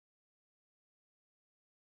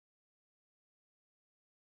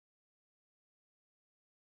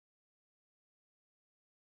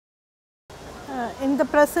in the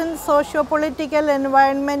present socio-political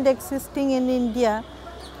environment existing in India,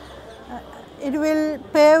 it will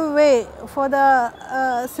pave way for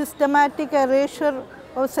the systematic erasure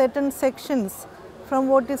of certain sections from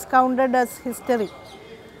what is counted as history,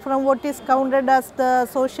 from what is counted as the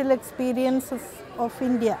social experiences of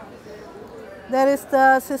India. There is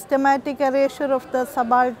the systematic erasure of the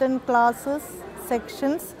subaltern classes,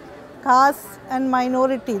 sections, castes and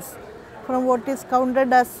minorities from what is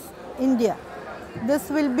counted as India. This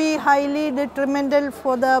will be highly detrimental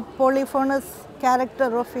for the polyphonous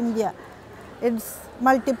character of India, its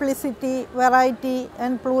multiplicity, variety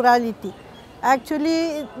and plurality.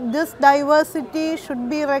 Actually, this diversity should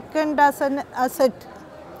be reckoned as an asset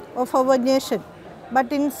of our nation,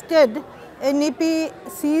 but instead NEP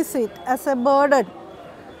sees it as a burden.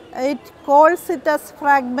 It calls it as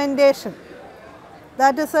fragmentation.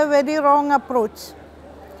 That is a very wrong approach.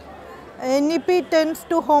 NEP tends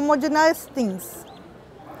to homogenize things,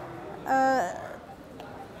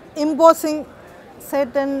 imposing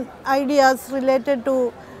certain ideas related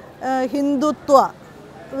to Hindutva,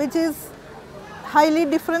 which is highly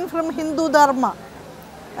different from Hindu Dharma.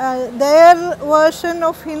 Their version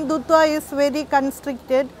of Hindutva is very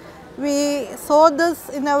constricted. We saw this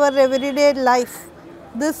in our everyday life.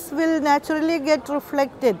 This will naturally get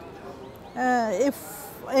reflected if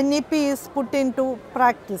NEP is put into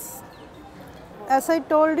practice. As I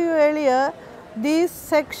told you earlier, these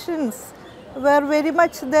sections were very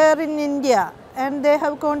much there in India and they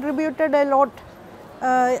have contributed a lot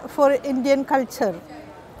for Indian culture.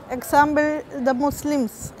 Example, the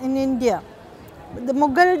Muslims in India. The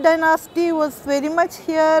Mughal dynasty was very much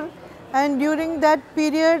here, and during that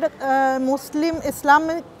period Muslim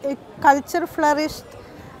Islamic culture flourished,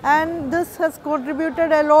 and this has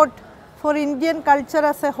contributed a lot for Indian culture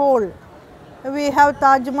as a whole. We have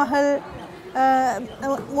Taj Mahal,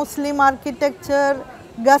 Muslim architecture,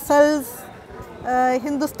 ghazals,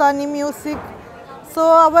 Hindustani music. So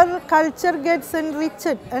our culture gets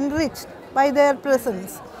enriched by their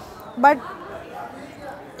presence. But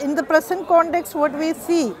in the present context, what we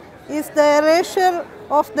see is the erasure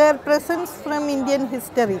of their presence from Indian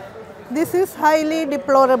history. This is highly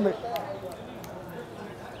deplorable.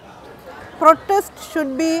 Protest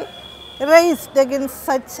should be raised against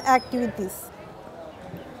such activities.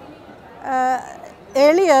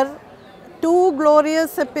 Earlier, two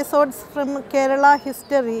glorious episodes from Kerala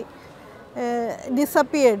history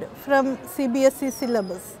disappeared from CBSE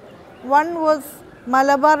syllabus. One was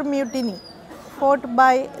Malabar Mutiny, fought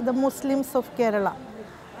by the Muslims of Kerala.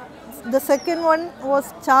 The second one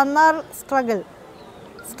was Channar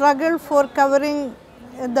struggle for covering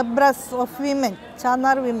the breasts of women,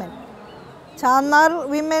 Channar women. Channar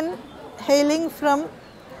women hailing from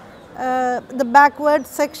the backward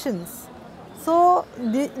sections. So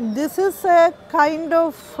this is a kind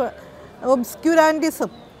of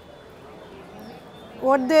obscurantism.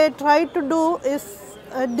 What they try to do is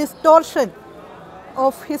a distortion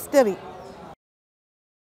of history.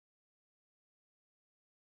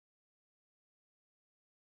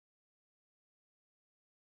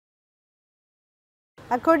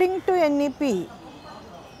 According to NEP,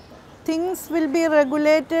 things will be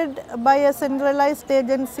regulated by a centralized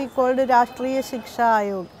agency called Rashtriya Shiksha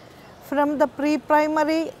Ayog. From the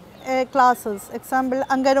pre-primary classes, example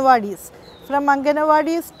Anganwadis, from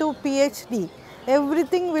Anganwadis to PhD,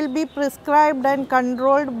 everything will be prescribed and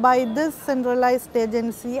controlled by this centralized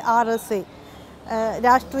agency RSA,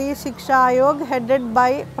 Rashtriya Shiksha Ayog, headed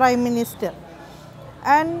by Prime Minister.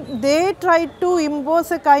 And they try to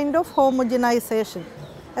impose a kind of homogenization.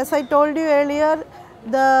 As I told you earlier,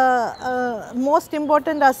 the most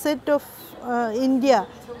important asset of India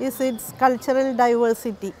is its cultural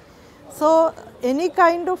diversity. So any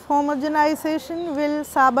kind of homogenization will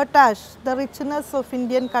sabotage the richness of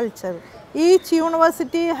Indian culture. Each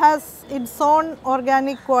university has its own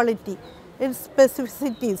organic quality, its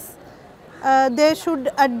specificities. They should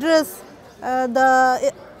address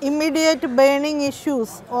the immediate burning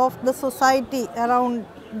issues of the society around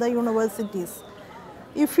the universities.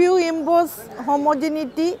 If you impose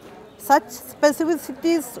homogeneity, such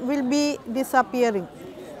specificities will be disappearing.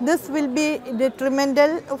 This will be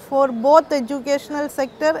detrimental for both the educational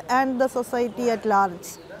sector and the society at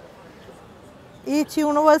large. Each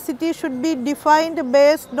university should be defined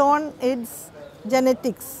based on its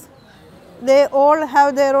genetics. They all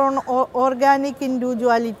have their own organic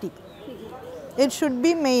individuality. It should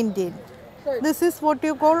be maintained. This is what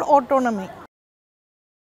you call autonomy.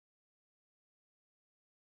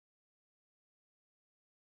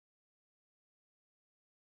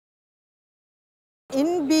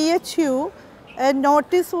 In BHU, a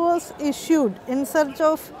notice was issued in search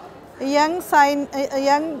of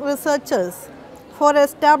young researchers for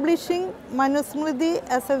establishing Manusmriti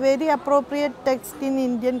as a very appropriate text in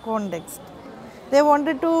Indian context. They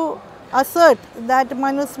wanted to assert that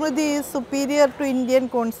Manusmriti is superior to Indian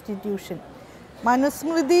constitution.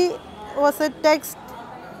 Manusmriti was a text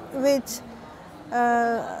which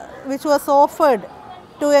was offered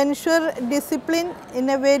to ensure discipline in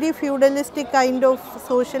a very feudalistic kind of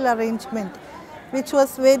social arrangement, which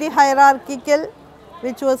was very hierarchical,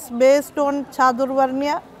 which was based on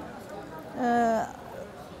Chadurvarnya,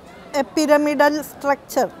 a pyramidal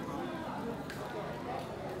structure,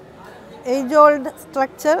 age-old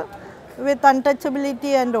structure with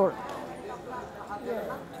untouchability and all.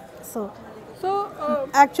 So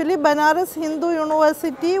actually Banaras Hindu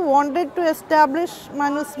University wanted to establish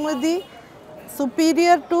Manusmriti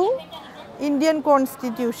superior to Indian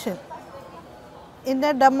constitution. In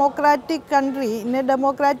a democratic country, in a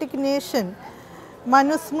democratic nation,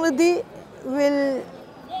 Manusmriti will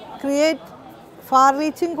create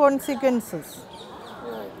far-reaching consequences,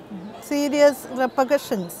 serious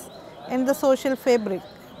repercussions in the social fabric.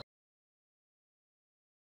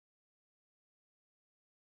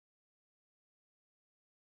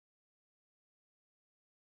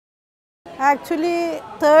 Actually,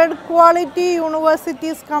 third quality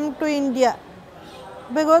universities come to India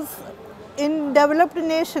because in developed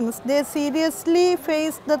nations they seriously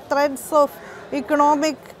face the threats of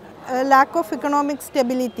economic lack of economic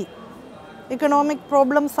stability. Economic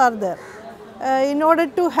problems are there. In order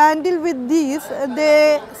to handle with these,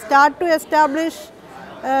 they start to establish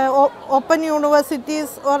open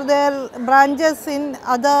universities or their branches in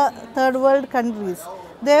other third world countries.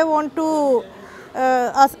 They want to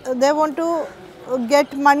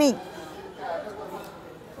get money.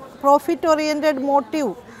 Profit oriented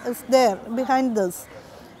motive is there behind this,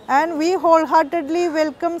 and we wholeheartedly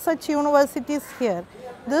welcome such universities here.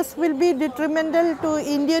 This will be detrimental to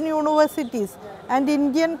Indian universities and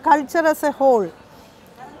Indian culture as a whole.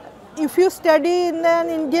 If you study in an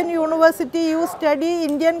Indian university, you study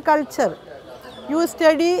Indian culture, you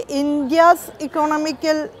study India's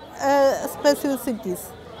economical specificities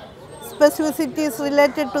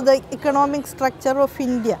related to the economic structure of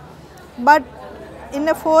India. But in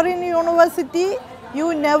a foreign university,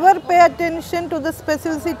 you never pay attention to the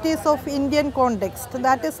specificities of Indian context.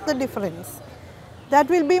 That is the difference. That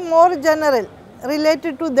will be more general,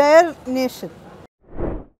 related to their nation.